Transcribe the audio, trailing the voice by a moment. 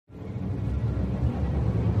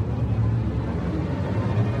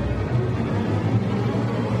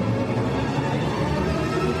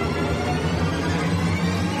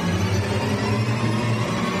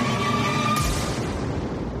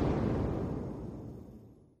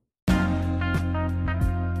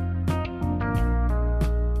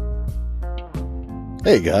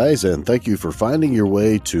Hey guys, and thank you for finding your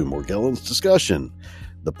way to Morgellons Discussion,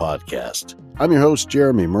 the podcast. I'm your host,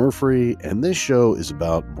 Jeremy Murphy, and this show is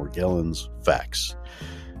about Morgellons facts.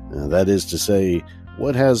 That is to say,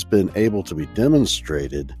 what has been able to be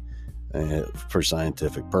demonstrated for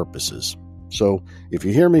scientific purposes. So, if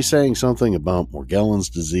you hear me saying something about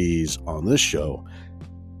Morgellons disease on this show,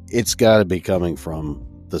 it's got to be coming from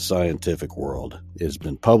the scientific world. It has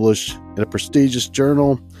been published in a prestigious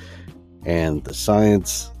journal, and the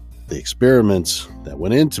science, the experiments that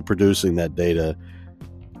went into producing that data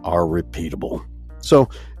are repeatable. So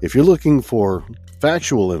if you're looking for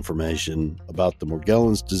factual information about the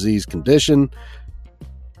Morgellons disease condition,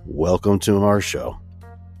 welcome to our show.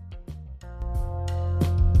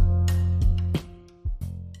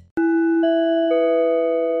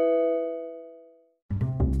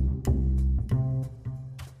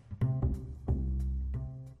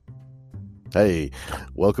 Hey,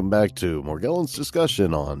 welcome back to Morgellons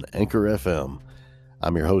Discussion on Anchor FM.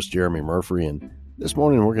 I'm your host, Jeremy Murphy, and this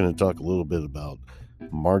morning we're going to talk a little bit about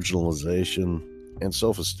marginalization and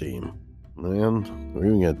self-esteem. And we're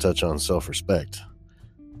even going to touch on self-respect.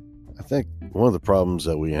 I think one of the problems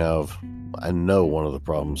that we have, I know one of the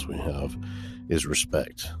problems we have, is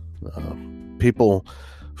respect. People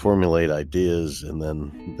formulate ideas and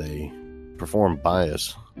then they perform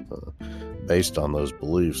bias based on those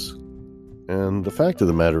beliefs. And the fact of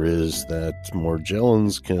the matter is that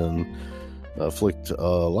Morgellons can afflict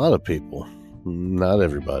a lot of people, not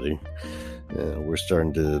everybody. We're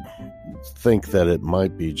starting to think that it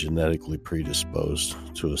might be genetically predisposed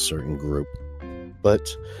to a certain group.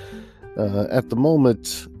 But at the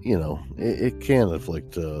moment, it can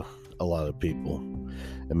afflict a lot of people,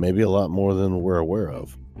 and maybe a lot more than we're aware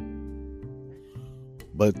of.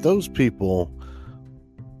 But those people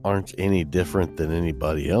aren't any different than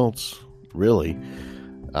anybody else. Really,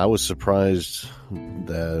 I was surprised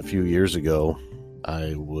that a few years ago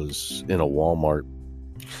I was in a Walmart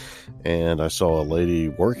and I saw a lady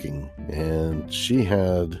working, and she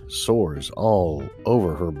had sores all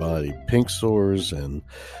over her body, pink sores and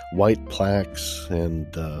white plaques. And,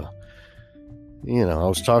 I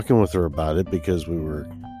was talking with her about it because we were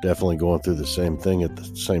definitely going through the same thing at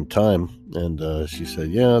the same time. And she said,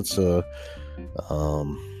 yeah,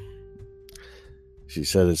 she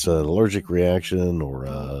said it's an allergic reaction or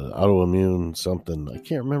autoimmune something. I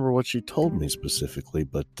can't remember what she told me specifically,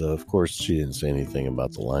 but of course she didn't say anything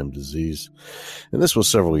about the Lyme disease. And this was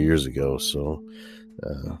several years ago, so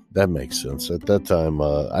that makes sense. At that time,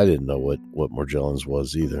 I didn't know what Morgellons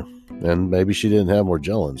was either. And maybe she didn't have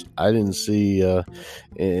Morgellons. I didn't see, I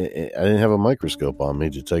didn't have a microscope on me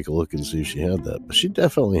to take a look and see if she had that. But she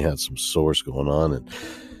definitely had some sores going on, and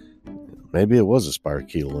maybe it was a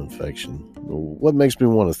spirochetal infection. What makes me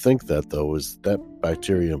want to think that, though, is that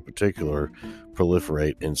bacteria in particular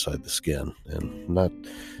proliferate inside the skin and not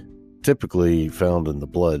typically found in the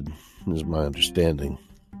blood, is my understanding.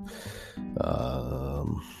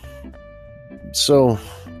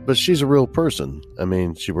 But she's a real person. I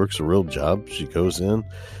mean, she works a real job. She goes in,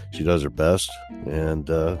 she does her best, and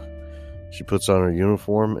she puts on her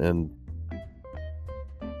uniform, and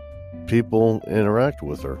people interact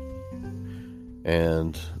with her.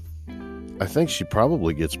 And I think she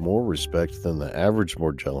probably gets more respect than the average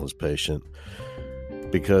Morgellons patient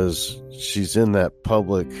because she's in that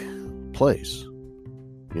public place.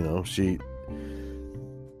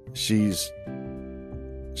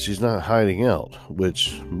 She's not hiding out,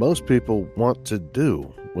 which most people want to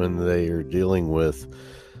do when they are dealing with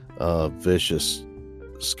a vicious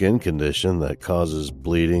skin condition that causes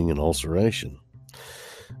bleeding and ulceration.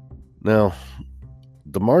 Now,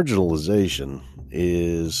 the marginalization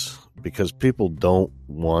is because people don't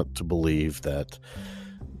want to believe that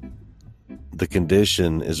the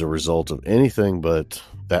condition is a result of anything but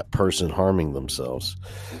that person harming themselves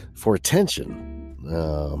for attention.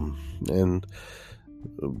 And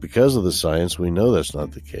because of the science, we know that's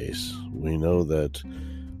not the case. We know that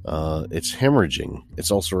it's hemorrhaging,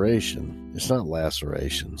 it's ulceration, it's not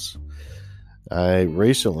lacerations. I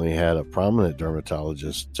recently had a prominent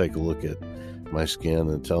dermatologist take a look at my skin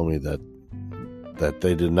and tell me that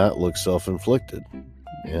they did not look self-inflicted,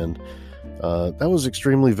 and that was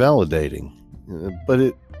extremely validating.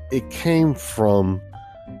 But it came from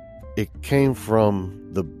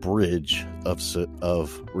the bridge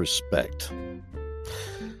of respect.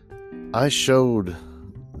 I showed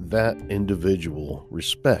that individual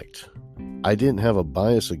respect. I didn't have a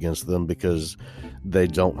bias against them because they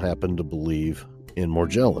don't happen to believe in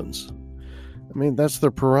Morgellons. I mean, that's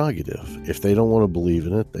their prerogative. If they don't want to believe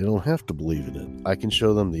in it, they don't have to believe in it. I can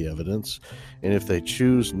show them the evidence, and if they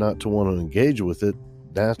choose not to want to engage with it,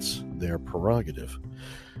 That's their prerogative.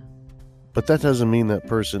 But that doesn't mean that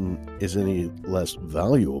person is any less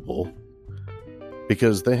valuable,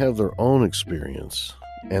 because they have their own experience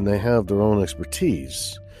and they have their own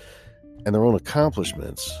expertise and their own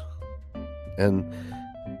accomplishments. And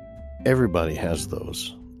everybody has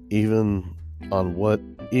those, even on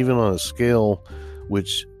a scale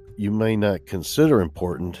which you may not consider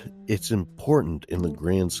important. It's important in the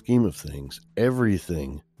grand scheme of things.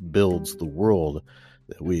 Everything builds the world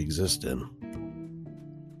that we exist in.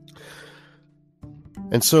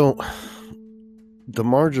 And so the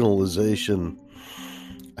marginalization,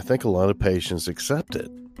 I think a lot of patients accept it.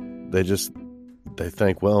 They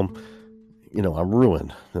think, well, I'm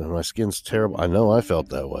ruined. My skin's terrible. I know I felt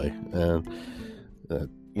that way. And,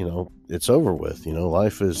 it's over with.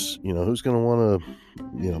 Life is, who's going to want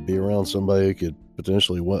to, be around somebody who could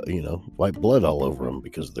potentially, wipe blood all over them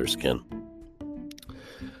because of their skin.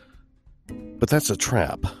 But that's a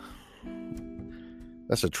trap.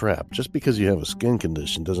 That's a trap. Just because you have a skin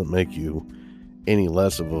condition doesn't make you any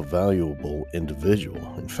less of a valuable individual.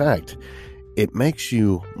 In fact, it makes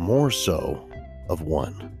you more so of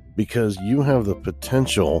one, because you have the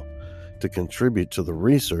potential to contribute to the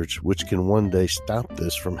research which can one day stop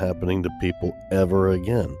this from happening to people ever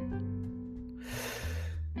again.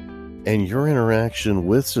 And your interaction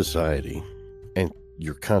with society and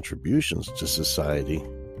your contributions to society,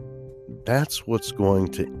 that's what's going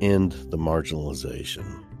to end the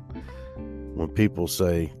marginalization. When people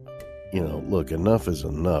say, look, enough is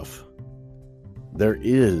enough, there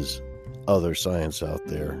is other science out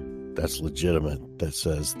there that's legitimate that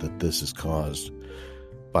says that this is caused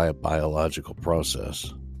by a biological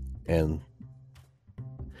process. And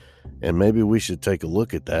maybe we should take a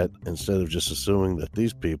look at that instead of just assuming that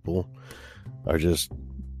these people are just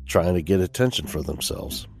trying to get attention for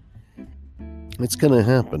themselves. It's going to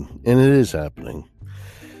happen, and it is happening.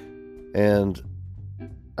 And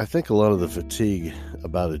I think a lot of the fatigue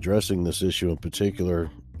about addressing this issue in particular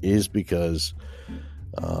is because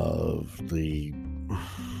of the,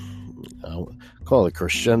 I'll call it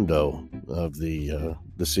crescendo of the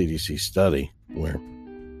CDC study, where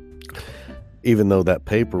even though that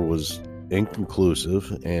paper was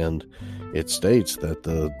inconclusive and it states that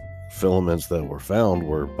the filaments that were found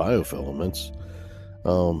were biofilaments,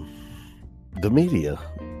 the media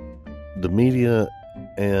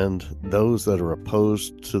and those that are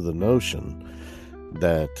opposed to the notion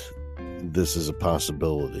that this is a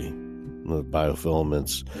possibility, the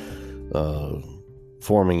biofilaments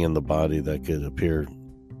forming in the body that could appear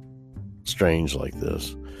strange like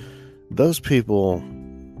this, those people,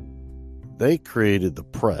 they created the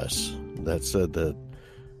press that said that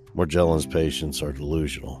Morgellons patients are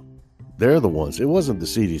delusional. They're the ones. It wasn't the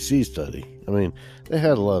CDC study. I mean, they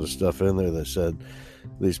had a lot of stuff in there that said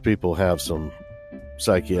these people have some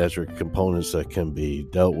psychiatric components that can be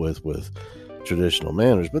dealt with traditional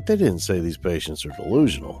manners, but they didn't say these patients are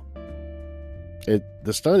delusional.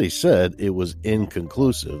 The study said it was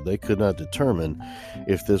inconclusive. They could not determine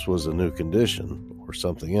if this was a new condition or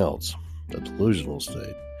something else, a delusional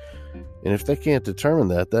state. And if they can't determine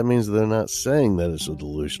that, that means they're not saying that it's a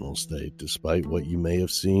delusional state, despite what you may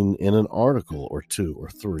have seen in an article or two or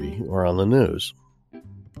three or on the news.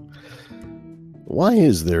 Why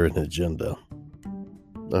is there an agenda?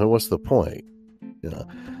 What's the point?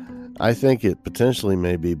 I think it potentially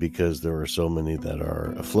may be because there are so many that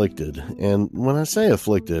are afflicted. And when I say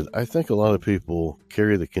afflicted, I think a lot of people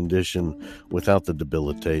carry the condition without the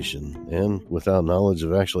debilitation and without knowledge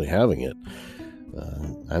of actually having it.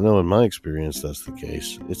 I know in my experience that's the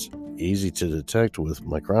case. It's easy to detect with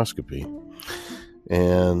microscopy.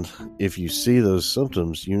 And if you see those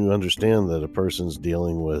symptoms, you understand that a person's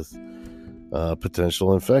dealing with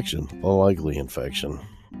potential infection, a likely infection.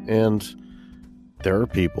 And there are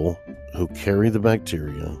people who carry the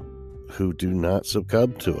bacteria who do not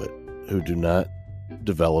succumb to it, who do not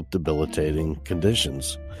develop debilitating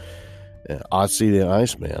conditions. Otzi the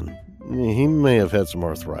Iceman, he may have had some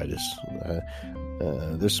arthritis.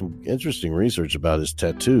 There's some interesting research about his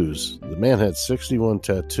tattoos. The man had 61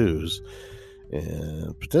 tattoos,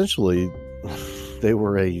 and potentially they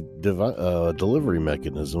were a delivery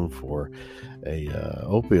mechanism for a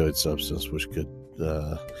opioid substance, which could,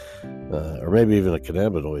 or maybe even a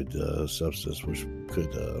cannabinoid substance, which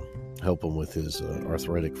could help him with his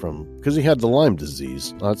arthritic because he had the Lyme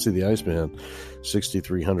disease. Otzi the Iceman,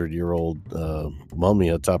 6,300-year-old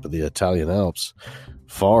mummy on top of the Italian Alps,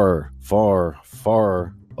 far, far,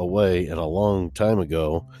 far away and a long time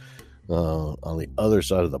ago, on the other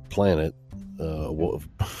side of the planet,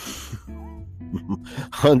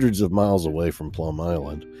 hundreds of miles away from Plum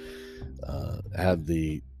Island, had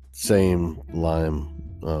the same lime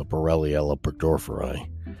Borrelia porphyri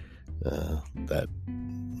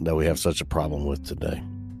that we have such a problem with today.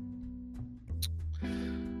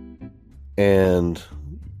 And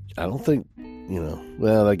I don't think,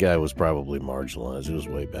 that guy was probably marginalized. It was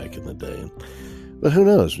way back in the day. But who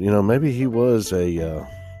knows? Maybe he was a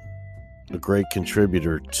great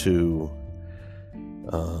contributor to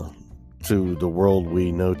the world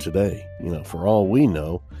we know today. For all we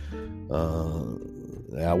know,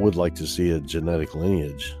 I would like to see a genetic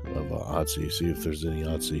lineage of Otzi, see if there's any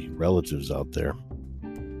Otzi relatives out there,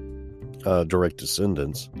 direct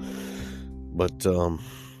descendants. But,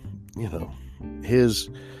 his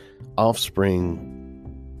offspring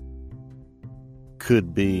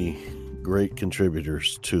could be great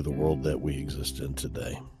contributors to the world that we exist in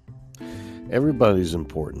today. Everybody's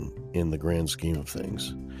important in the grand scheme of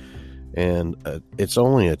things. And it's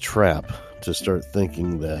only a trap to start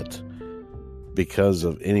thinking that because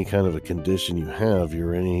of any kind of a condition you have,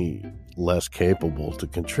 you're any less capable to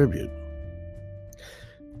contribute.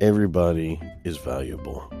 Everybody is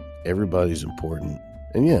valuable. Everybody's important.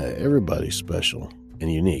 And yeah, everybody's special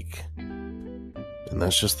and unique. And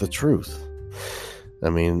that's just the truth. I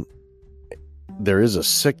mean, there is a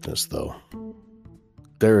sickness, though.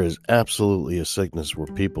 There is absolutely a sickness where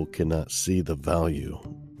people cannot see the value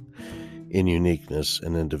in uniqueness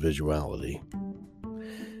and individuality.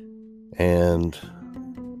 And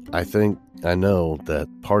I know that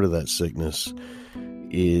part of that sickness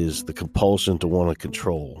is the compulsion to want to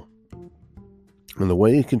control. And the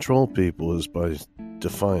way you control people is by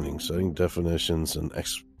setting definitions and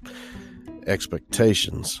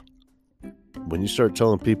expectations. When you start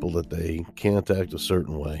telling people that they can't act a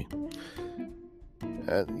certain way,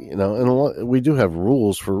 and we do have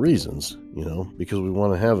rules for reasons, because we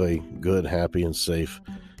want to have a good, happy, and safe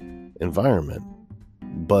environment.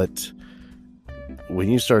 But when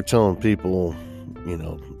you start telling people,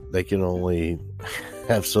 they can only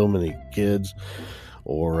have so many kids,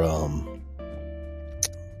 or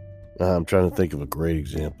I'm trying to think of a great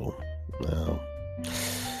example now.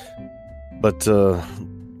 But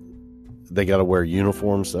they got to wear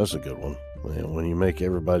uniforms. That's a good one. When you make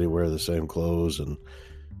everybody wear the same clothes and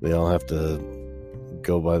they all have to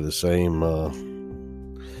go by the same,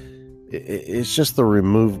 it's just the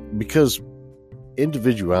remove, because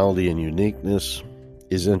individuality and uniqueness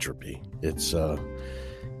is entropy. It's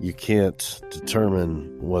you can't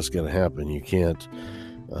determine what's going to happen. You can't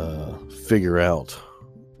figure out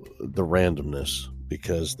the randomness,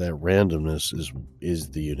 because that randomness is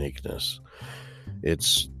the uniqueness.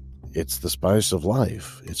 It's the spice of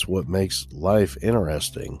life. It's what makes life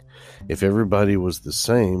interesting. If everybody was the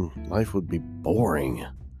same, life would be boring.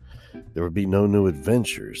 There would be no new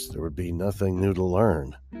adventures. There would be nothing new to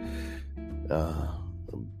learn.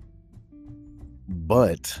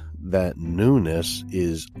 But that newness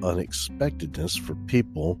is unexpectedness for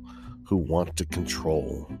people who want to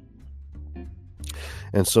control.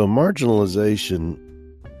 And so marginalization,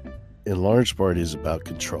 in large part, is about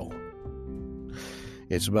control.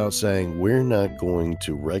 It's about saying we're not going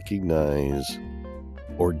to recognize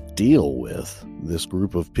or deal with this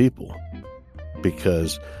group of people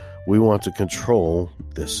because we want to control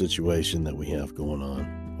this situation that we have going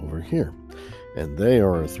on over here. And they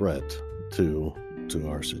are a threat to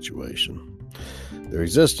our situation. Their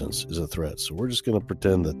existence is a threat, so we're just going to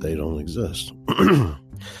pretend that they don't exist. We're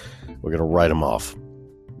going to write them off.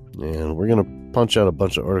 And we're going to punch out a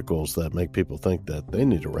bunch of articles that make people think that they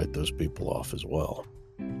need to write those people off as well.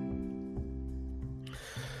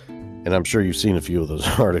 And I'm sure you've seen a few of those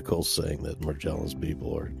articles saying that Morgellons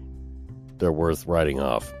people they're worth writing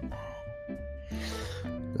off.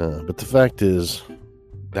 But the fact is,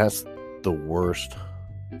 that's the worst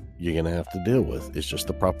you're going to have to deal with. It's just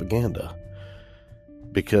the propaganda.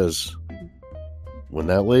 Because when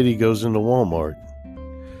that lady goes into Walmart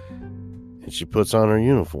and she puts on her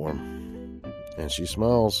uniform and she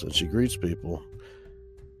smiles and she greets people,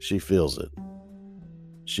 she feels it.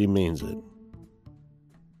 She means it.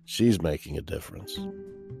 She's making a difference.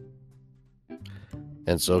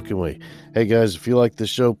 And so can we. Hey guys, if you like this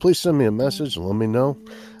show, please send me a message and let me know.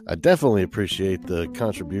 I definitely appreciate the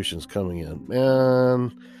contributions coming in.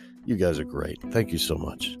 Man, you guys are great. Thank you so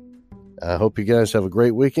much. I hope you guys have a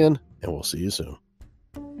great weekend, and we'll see you soon.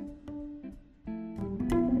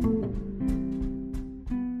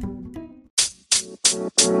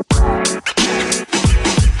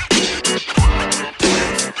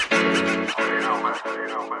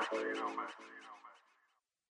 You know, man.